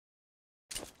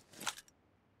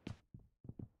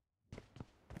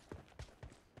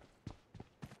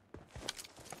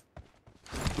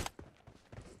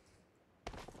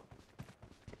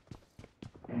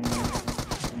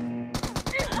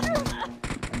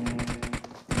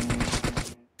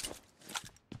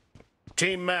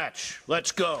Team match,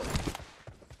 let's go.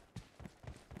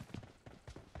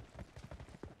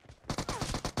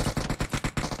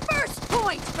 First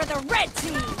point for the red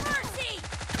team! No mercy!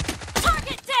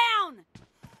 Target down!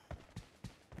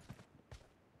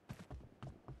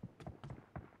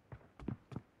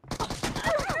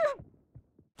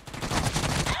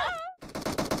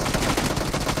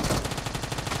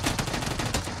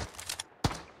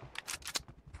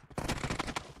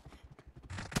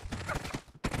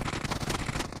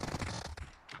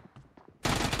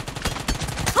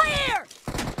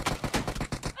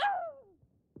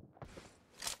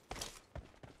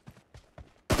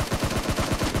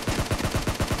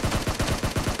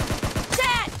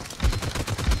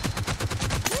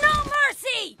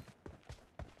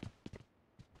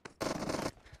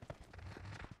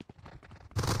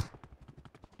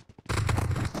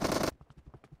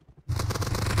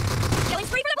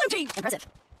 Impressive.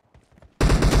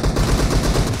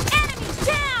 Enemy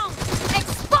down!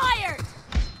 Expired!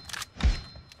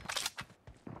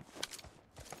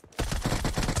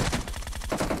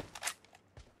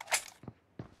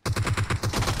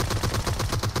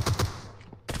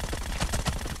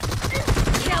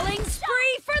 Killing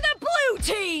spree for the blue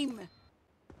team!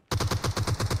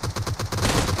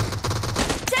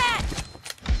 Dead!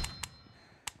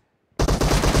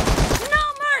 No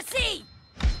mercy!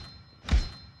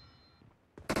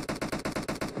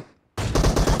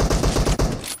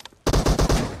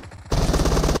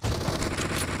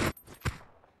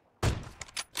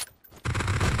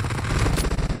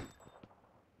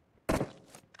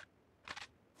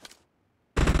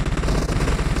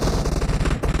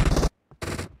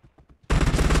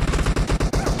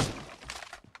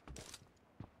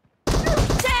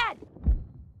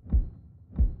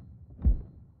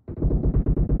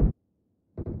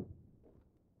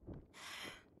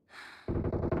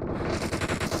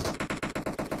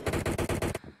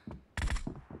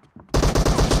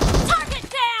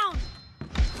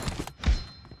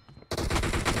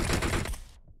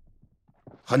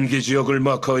 한계 지역을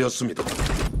마크하였습니다.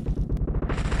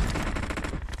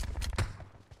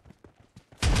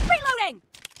 Reloading!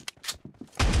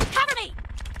 Cover me!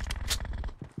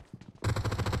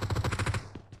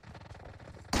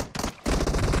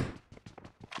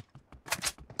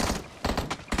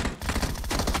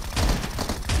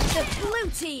 The blue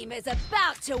team is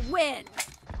about to win!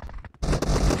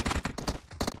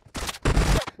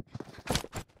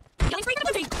 Killing spree for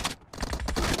the blue team!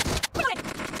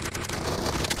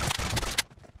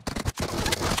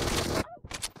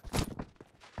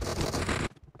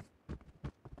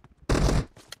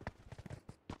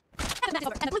 And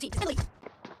the blue team is in the lead.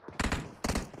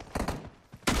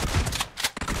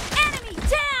 Enemy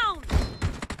down!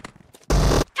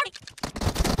 Hurry!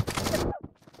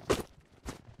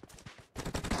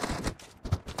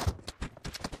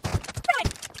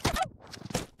 Killing spree for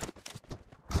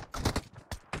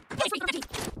the red team.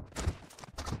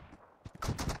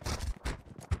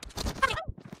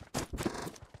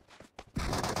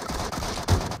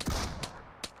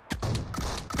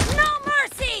 No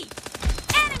mercy!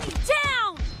 Enemy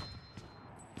down!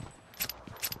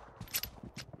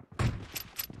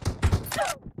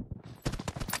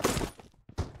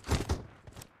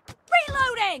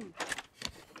 Reloading!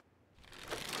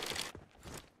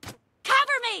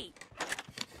 Cover me!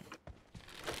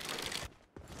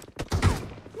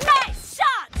 Nice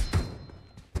shot!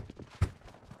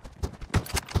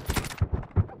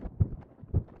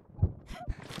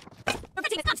 The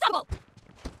team is unstoppable!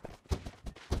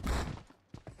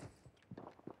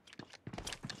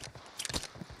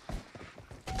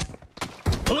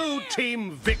 Blue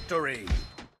team victory!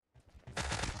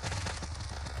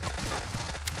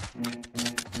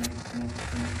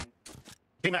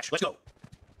 Team match, let's go.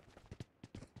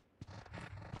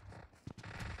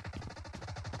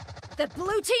 The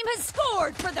blue team has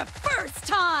scored for the first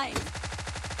time!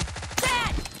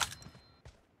 Dead!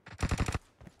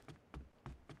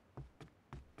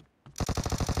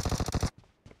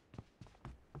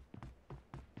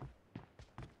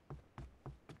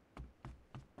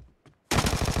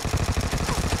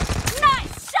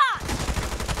 Nice shot!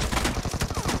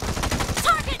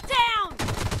 Target down!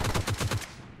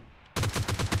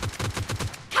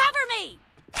 Cover me!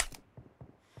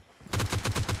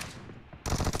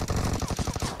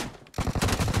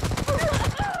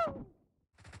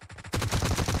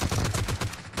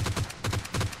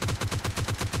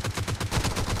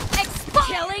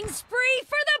 Killing spree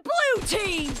for the blue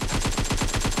team!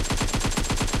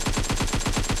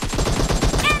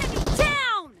 Enemy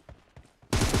down!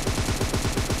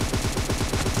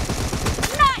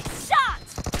 Nice shot!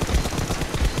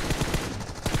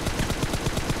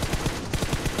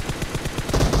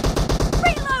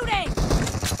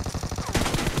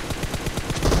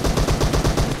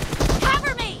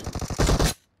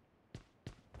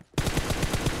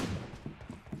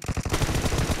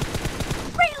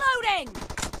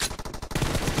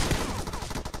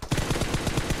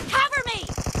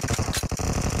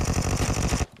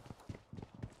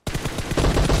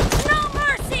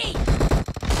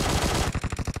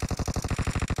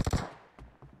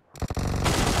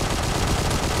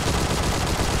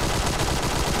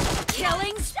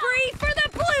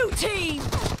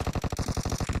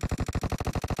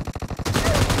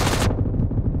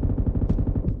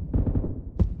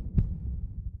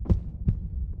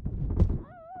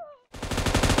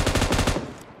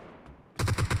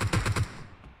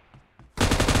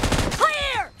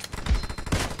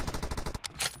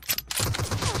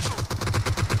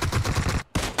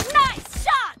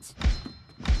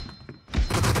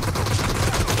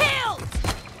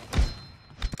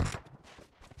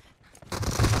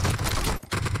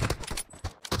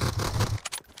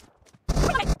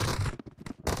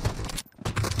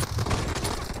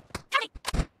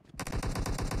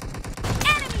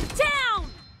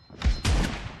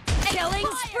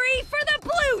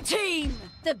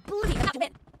 The blue team has to win.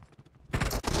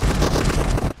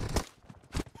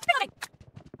 Reloading.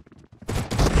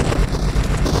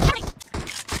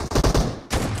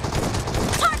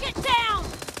 Target down.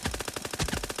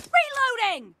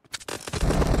 Reloading.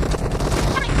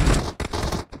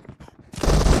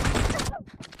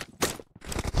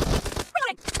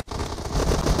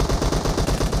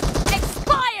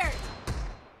 Expired.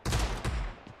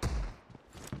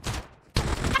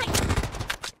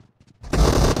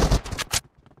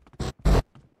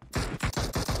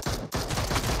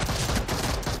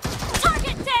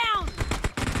 Target down.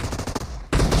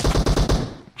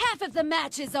 Half of the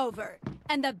match is over,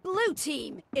 and the blue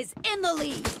team is in the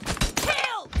lead.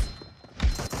 Killed.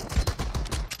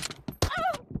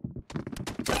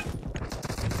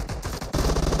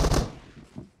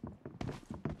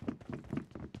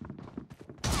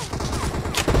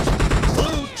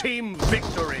 Blue team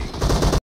victory.